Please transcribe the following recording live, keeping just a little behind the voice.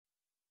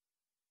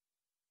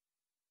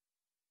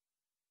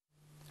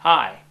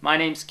Hi, my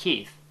name's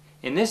Keith.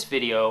 In this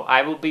video,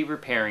 I will be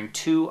repairing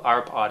two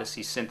Arp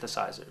Odyssey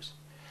synthesizers.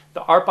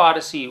 The Arp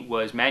Odyssey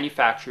was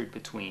manufactured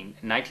between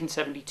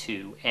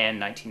 1972 and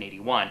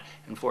 1981,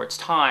 and for its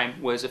time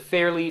was a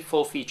fairly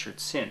full-featured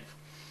synth.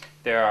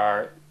 There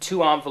are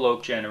two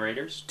envelope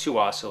generators, two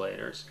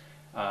oscillators,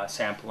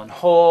 sample and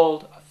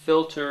hold, a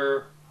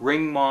filter,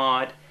 ring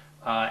mod,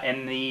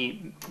 and the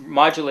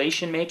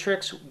modulation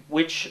matrix,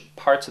 which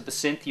parts of the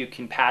synth you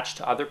can patch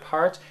to other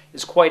parts,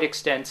 is quite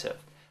extensive.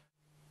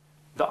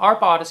 The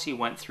Arp Odyssey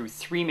went through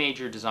three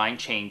major design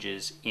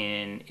changes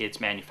in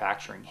its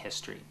manufacturing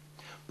history.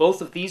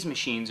 Both of these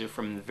machines are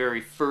from the very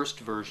first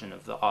version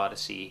of the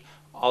Odyssey,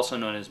 also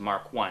known as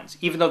Mark I's,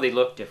 even though they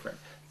look different.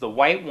 The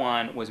white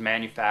one was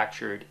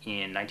manufactured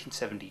in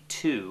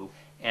 1972,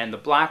 and the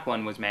black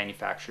one was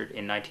manufactured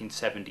in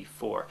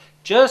 1974,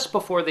 just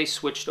before they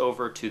switched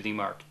over to the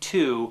Mark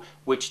II,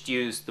 which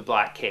used the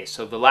black case.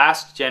 So the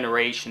last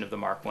generation of the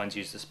Mark I's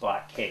used this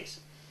black case.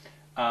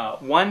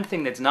 One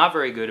thing that's not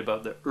very good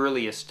about the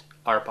earliest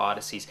Arp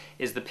Odysseys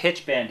is the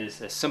pitch bend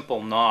is a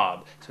simple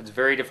knob, so it's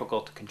very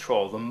difficult to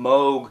control. The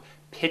Moog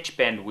pitch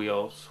bend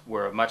wheels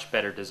were a much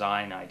better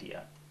design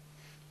idea.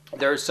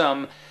 There are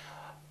some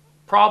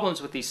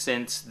problems with these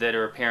synths that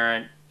are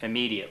apparent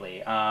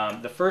immediately.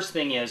 The first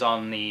thing is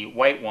on the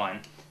white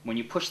one, when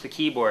you push the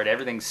keyboard,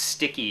 everything's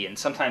sticky, and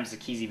sometimes the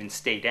keys even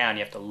stay down.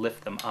 You have to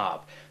lift them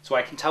up. So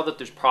I can tell that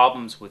there's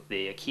problems with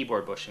the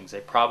keyboard bushings.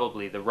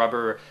 The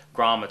rubber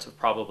grommets have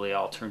probably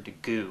all turned to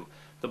goo.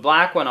 The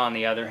black one, on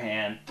the other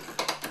hand,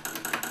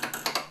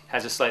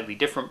 has a slightly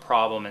different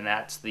problem, and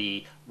that's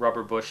the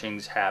rubber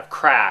bushings have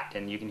cracked,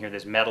 and you can hear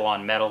this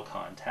metal-on-metal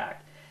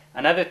contact.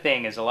 Another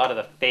thing is a lot of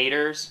the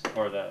faders,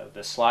 or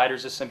the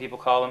sliders as some people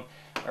call them,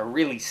 are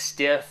really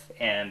stiff,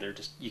 and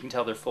you can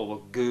tell they're full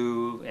of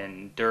goo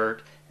and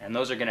dirt, and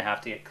those are going to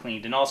have to get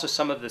cleaned. And also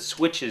some of the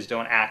switches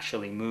don't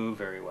actually move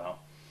very well.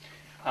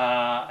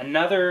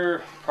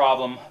 Another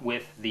problem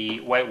with the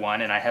white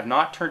one, and I have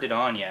not turned it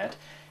on yet,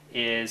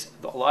 is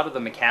a lot of the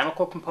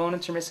mechanical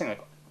components are missing.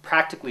 Like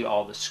practically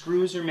all the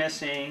screws are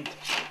missing.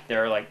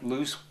 There are like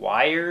loose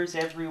wires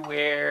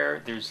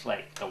everywhere. There's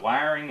like the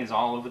wiring is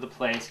all over the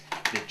place.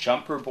 The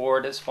jumper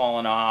board has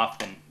fallen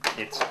off and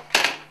it's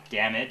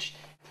damaged.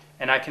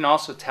 And I can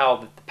also tell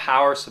that the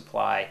power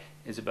supply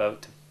is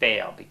about to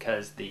fail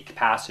because the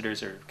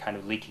capacitors are kind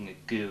of leaking a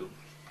goo.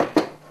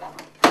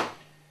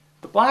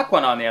 The black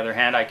one, on the other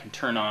hand, I can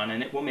turn on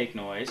and it will make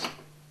noise.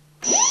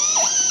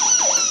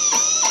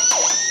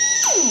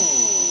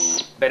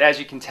 But as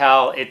you can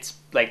tell, it's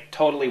like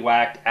totally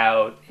whacked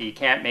out. You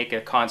can't make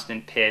a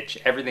constant pitch.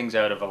 Everything's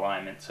out of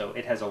alignment, so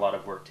it has a lot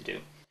of work to do.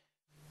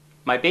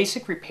 My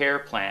basic repair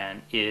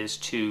plan is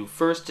to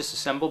first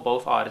disassemble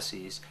both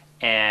Odysseys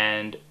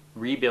and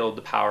rebuild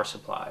the power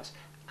supplies.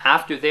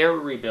 After they're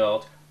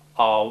rebuilt,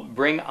 I'll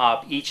bring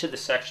up each of the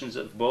sections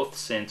of both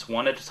synths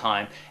one at a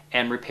time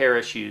and repair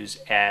issues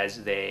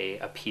as they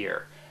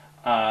appear.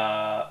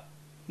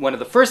 One of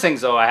the first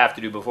things, though, I have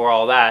to do before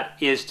all that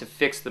is to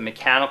fix the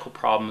mechanical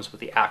problems with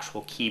the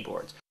actual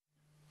keyboards.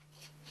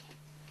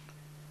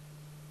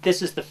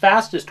 This is the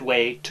fastest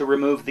way to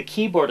remove the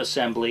keyboard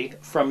assembly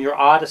from your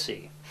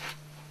Odyssey.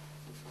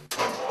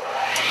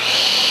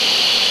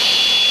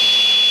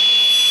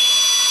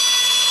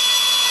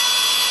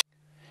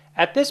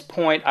 At this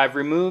point, I've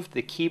removed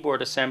the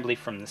keyboard assembly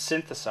from the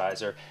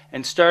synthesizer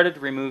and started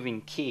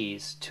removing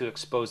keys to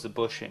expose the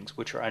bushings,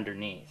 which are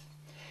underneath.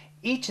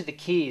 Each of the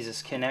keys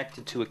is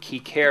connected to a key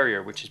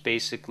carrier, which is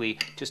basically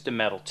just a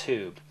metal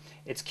tube.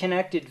 It's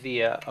connected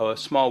via a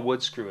small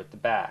wood screw at the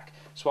back.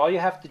 So all you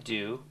have to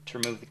do to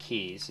remove the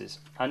keys is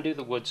undo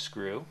the wood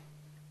screw.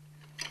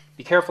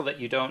 Be careful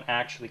that you don't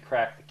actually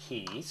crack the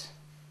keys.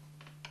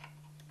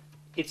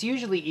 It's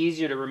usually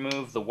easier to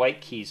remove the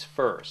white keys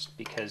first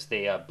because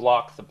they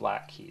block the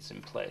black keys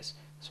in place.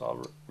 So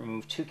I'll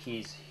remove two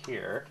keys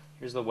here.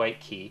 Here's the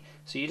white key.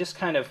 So you just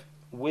kind of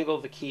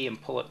wiggle the key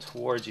and pull it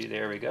towards you.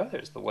 There we go.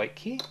 There's the white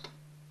key.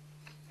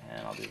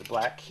 And I'll do the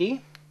black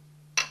key.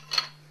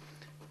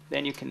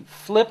 Then you can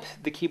flip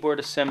the keyboard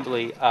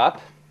assembly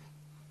up.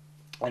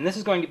 And this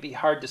is going to be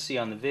hard to see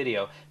on the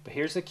video, but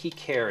here's the key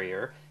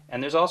carrier,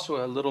 and there's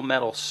also a little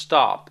metal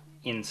stop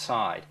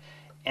inside.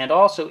 And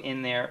also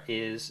in there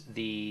is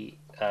the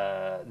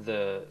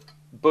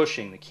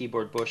bushing, the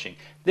keyboard bushing.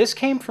 This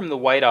came from the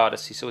white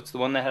Odyssey, so it's the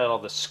one that had all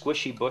the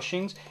squishy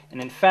bushings,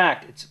 and in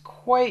fact it's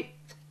quite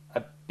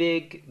a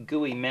big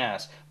gooey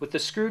mess. With the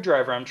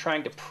screwdriver I'm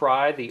trying to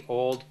pry the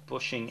old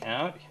bushing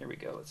out. Here we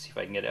go, let's see if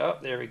I can get it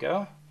out. There we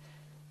go.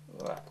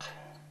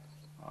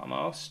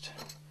 Almost.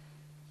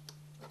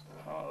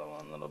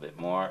 A little bit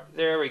more.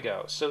 There we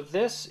go. So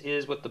this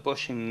is what the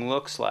bushing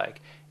looks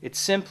like. It's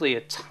simply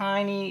a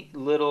tiny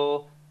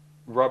little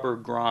rubber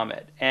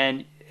grommet.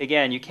 And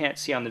again, you can't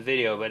see on the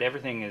video, but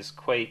everything is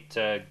quite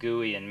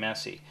gooey and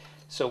messy.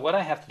 So what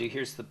I have to do,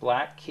 here's the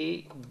black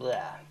key.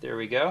 Blah. There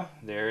we go.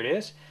 There it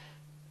is.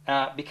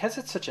 Because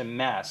it's such a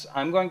mess,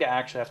 I'm going to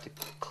actually have to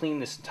clean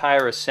this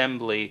entire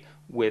assembly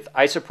with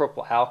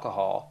isopropyl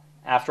alcohol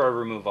after I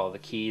remove all the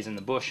keys and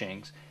the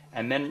bushings,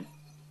 and then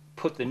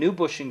put the new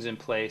bushings in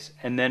place,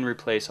 and then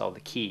replace all the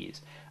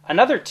keys.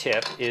 Another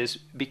tip is,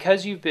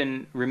 because you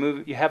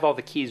have all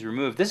the keys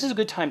removed, this is a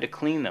good time to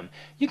clean them.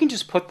 You can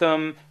just put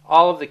them,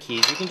 all of the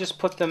keys, you can just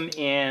put them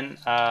in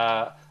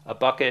a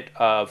bucket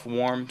of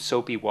warm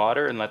soapy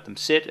water and let them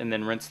sit and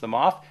then rinse them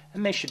off,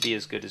 and they should be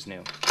as good as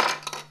new.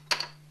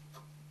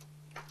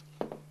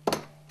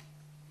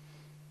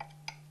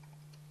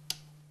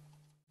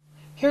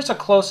 Here's a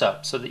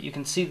close-up so that you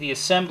can see the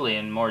assembly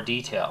in more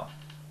detail.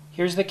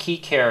 Here's the key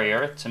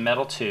carrier, it's a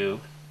metal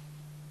tube.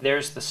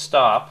 There's the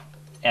stop,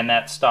 and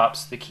that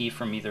stops the key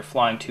from either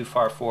flying too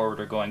far forward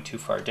or going too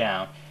far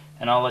down.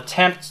 And I'll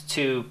attempt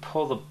to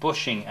pull the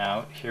bushing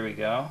out. Here we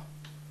go.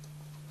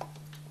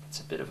 It's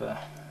a bit of a,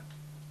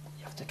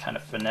 you have to kind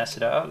of finesse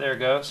it out. There it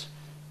goes.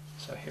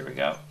 So here we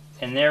go.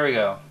 And there we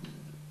go.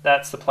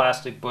 That's the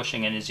plastic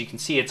bushing, and as you can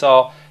see, it's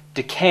all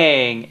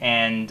decaying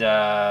and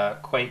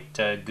quite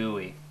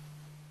gooey.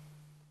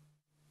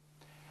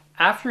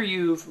 After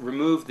you've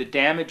removed the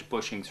damaged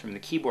bushings from the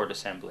keyboard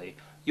assembly,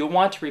 you'll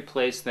want to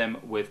replace them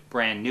with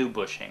brand new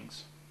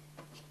bushings.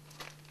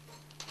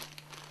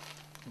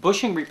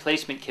 Bushing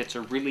replacement kits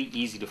are really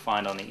easy to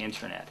find on the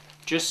internet.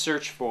 Just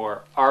search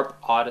for Arp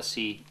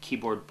Odyssey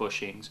keyboard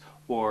bushings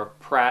or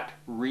Pratt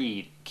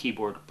Reed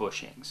keyboard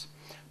bushings.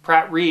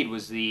 Pratt Reed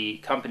was the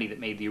company that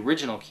made the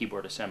original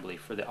keyboard assembly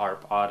for the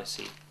Arp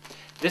Odyssey.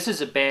 This is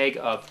a bag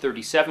of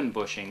 37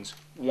 bushings,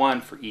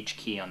 one for each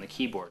key on the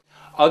keyboard.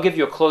 I'll give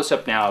you a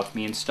close-up now of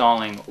me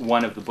installing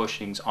one of the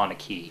bushings on a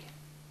key.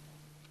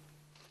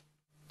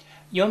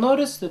 You'll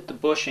notice that the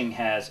bushing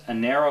has a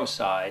narrow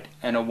side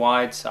and a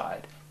wide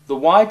side. The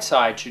wide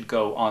side should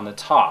go on the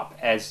top,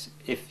 as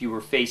if you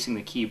were facing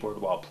the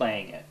keyboard while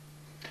playing it.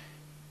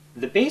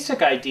 The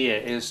basic idea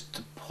is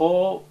to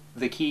pull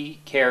the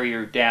key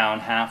carrier down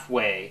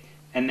halfway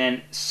and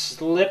then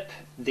slip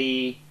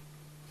the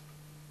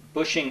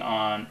bushing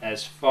on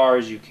as far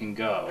as you can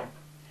go,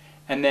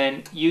 and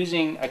then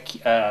using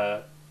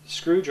a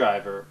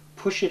screwdriver,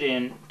 push it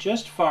in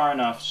just far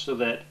enough so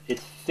that it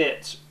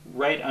fits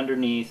right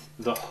underneath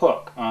the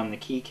hook on the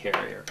key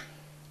carrier.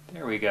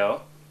 There we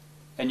go.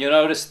 And you'll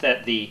notice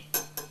that the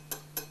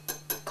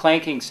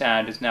clanking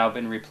sound has now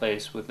been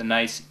replaced with a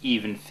nice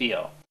even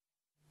feel.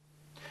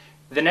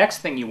 The next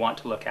thing you want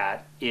to look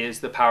at is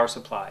the power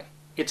supply.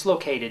 It's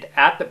located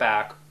at the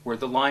back where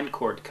the line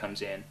cord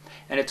comes in,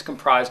 and it's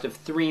comprised of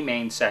three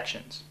main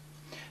sections.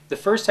 The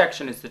first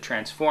section is the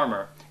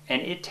transformer,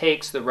 and it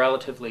takes the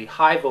relatively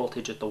high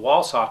voltage at the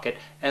wall socket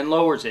and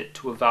lowers it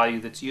to a value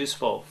that's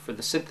useful for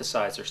the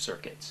synthesizer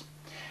circuits.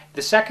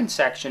 The second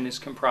section is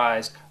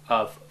comprised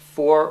of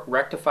 4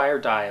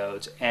 rectifier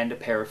diodes and a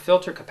pair of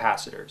filter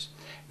capacitors.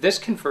 This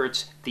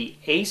converts the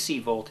AC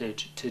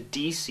voltage to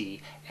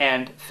DC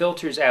and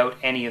filters out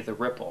any of the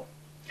ripple.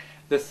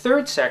 The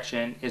third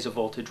section is a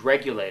voltage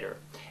regulator.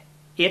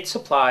 It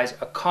supplies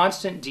a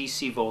constant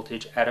DC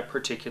voltage at a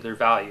particular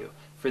value.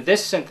 For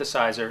this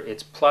synthesizer,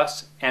 it's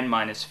plus and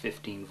minus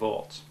 15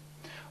 volts.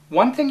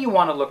 One thing you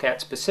want to look at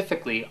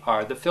specifically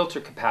are the filter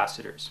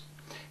capacitors.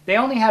 They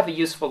only have a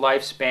useful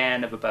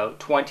lifespan of about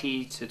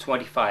 20 to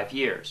 25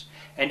 years,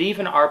 and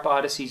even Arp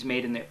Odysseys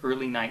made in the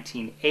early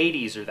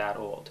 1980s are that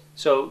old,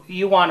 so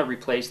you want to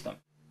replace them.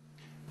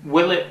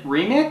 Will it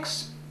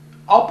remix?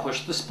 I'll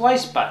push the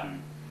splice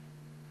button.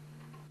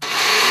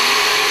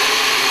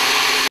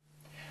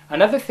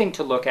 Another thing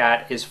to look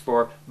at is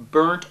for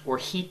burnt or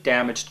heat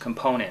damaged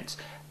components.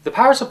 The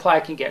power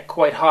supply can get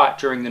quite hot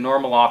during the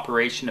normal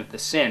operation of the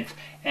synth,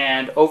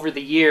 and over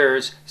the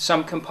years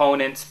some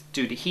components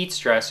due to heat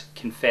stress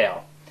can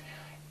fail.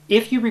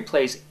 If you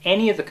replace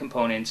any of the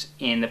components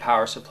in the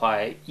power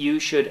supply, you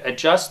should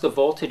adjust the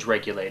voltage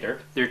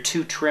regulator. There are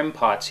 2 trim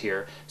pots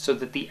here, so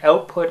that the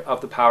output of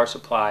the power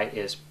supply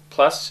is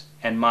plus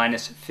and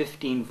minus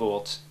 15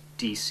 volts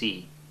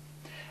DC.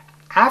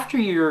 After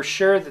you're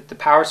sure that the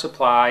power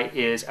supply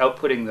is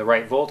outputting the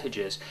right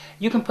voltages,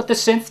 you can put the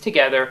synth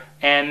together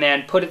and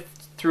then put it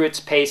through its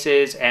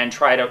paces and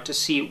try it out to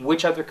see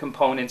which other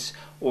components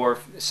or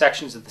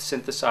sections of the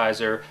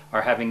synthesizer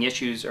are having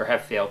issues or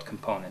have failed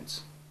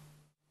components.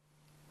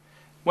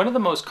 One of the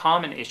most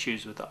common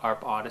issues with the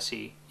Arp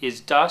Odyssey is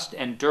dust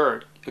and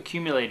dirt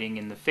accumulating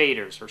in the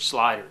faders or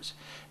sliders.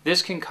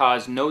 This can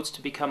cause notes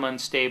to become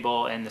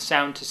unstable and the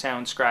sound to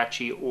sound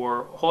scratchy,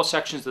 or whole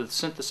sections of the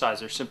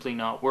synthesizer simply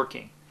not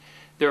working.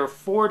 There are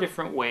 4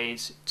 different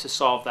ways to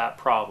solve that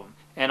problem,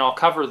 and I'll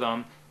cover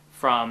them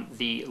from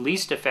the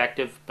least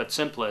effective but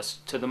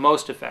simplest to the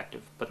most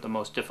effective but the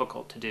most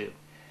difficult to do.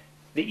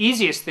 The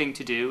easiest thing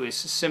to do is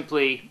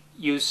simply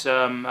use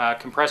some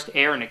compressed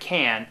air in a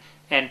can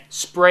and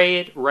spray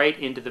it right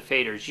into the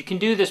faders. You can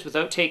do this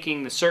without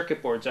taking the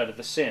circuit boards out of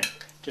the synth.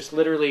 Just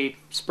literally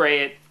spray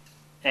it,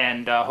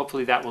 and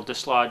hopefully that will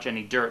dislodge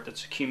any dirt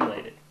that's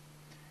accumulated.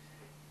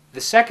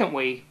 The second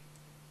way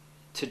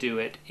to do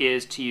it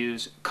is to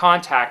use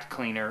contact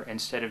cleaner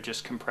instead of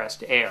just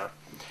compressed air.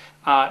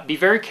 Be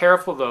very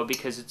careful though,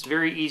 because it's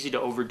very easy to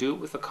overdo it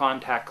with a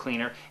contact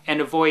cleaner, and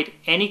avoid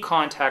any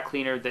contact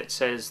cleaner that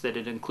says that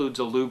it includes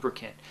a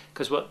lubricant,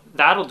 because what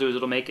that'll do is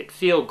it'll make it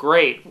feel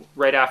great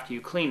right after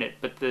you clean it,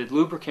 but the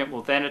lubricant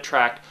will then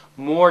attract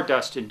more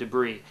dust and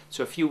debris.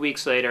 So a few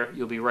weeks later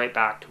you'll be right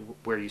back to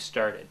where you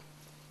started.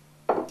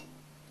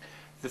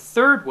 The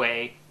third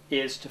way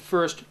is to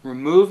first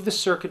remove the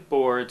circuit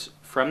boards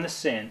from the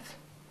synth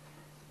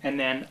and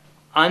then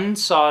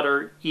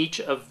unsolder each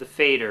of the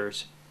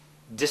faders,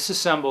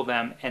 disassemble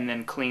them, and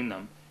then clean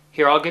them.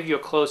 Here, I'll give you a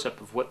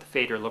close-up of what the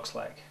fader looks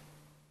like.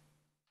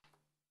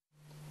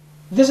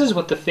 This is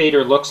what the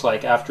fader looks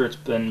like after it's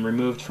been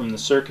removed from the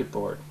circuit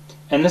board,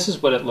 and this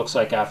is what it looks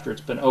like after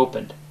it's been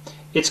opened.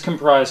 It's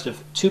comprised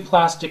of two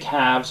plastic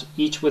halves,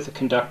 each with a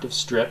conductive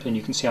strip, and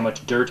you can see how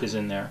much dirt is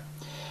in there.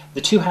 The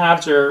two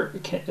halves are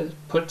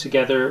put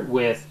together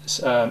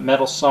with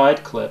metal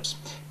side clips.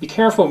 Be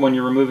careful when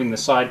you're removing the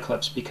side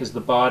clips, because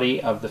the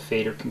body of the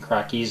fader can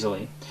crack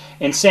easily.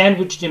 And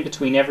sandwiched in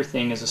between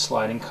everything is a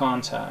sliding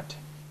contact.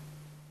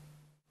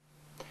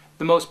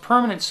 The most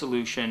permanent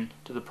solution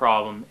to the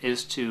problem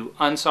is to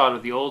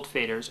unsolder the old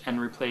faders and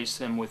replace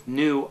them with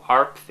new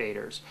ARP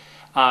faders.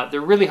 They're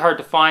really hard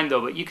to find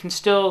though, but you can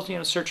still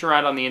search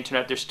around on the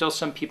internet. There's still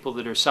some people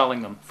that are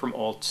selling them from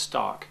old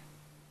stock.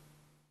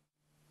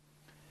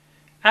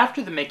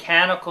 After the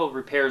mechanical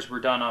repairs were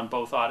done on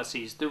both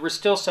Odysseys, there were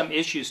still some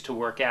issues to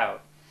work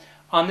out.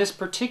 On this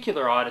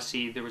particular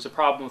Odyssey, there was a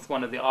problem with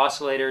one of the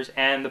oscillators,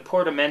 and the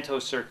portamento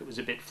circuit was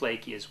a bit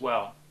flaky as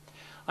well.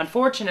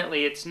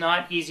 Unfortunately, it's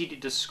not easy to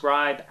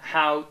describe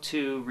how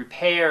to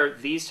repair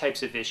these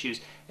types of issues.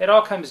 It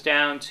all comes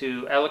down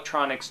to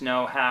electronics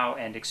know-how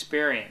and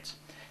experience.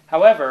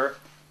 However,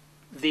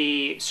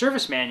 the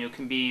service manual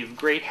can be of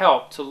great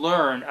help to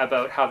learn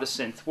about how the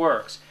synth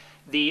works.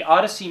 The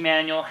Odyssey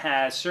manual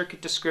has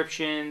circuit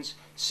descriptions,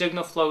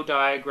 signal flow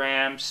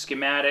diagrams,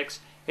 schematics.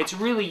 It's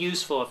really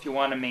useful if you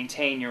want to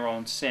maintain your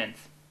own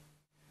synth.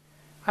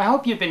 I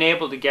hope you've been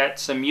able to get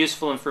some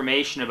useful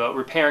information about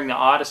repairing the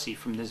Odyssey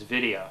from this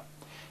video.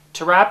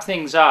 To wrap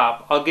things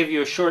up, I'll give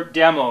you a short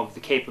demo of the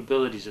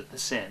capabilities of the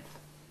synth.